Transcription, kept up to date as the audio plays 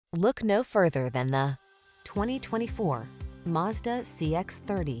Look no further than the 2024 Mazda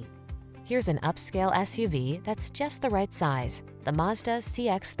CX-30. Here's an upscale SUV that's just the right size, the Mazda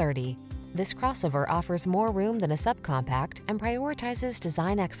CX-30. This crossover offers more room than a subcompact and prioritizes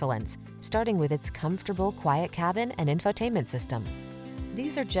design excellence, starting with its comfortable, quiet cabin and infotainment system.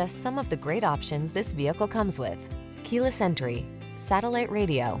 These are just some of the great options this vehicle comes with: keyless entry, satellite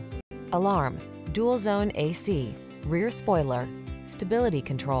radio, alarm, dual zone AC, rear spoiler, stability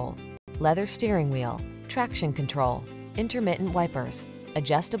control, leather steering wheel, traction control, intermittent wipers,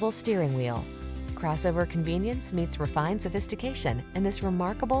 adjustable steering wheel. Crossover convenience meets refined sophistication in this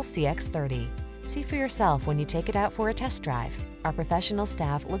remarkable CX-30. See for yourself when you take it out for a test drive. Our professional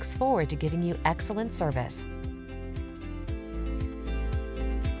staff looks forward to giving you excellent service.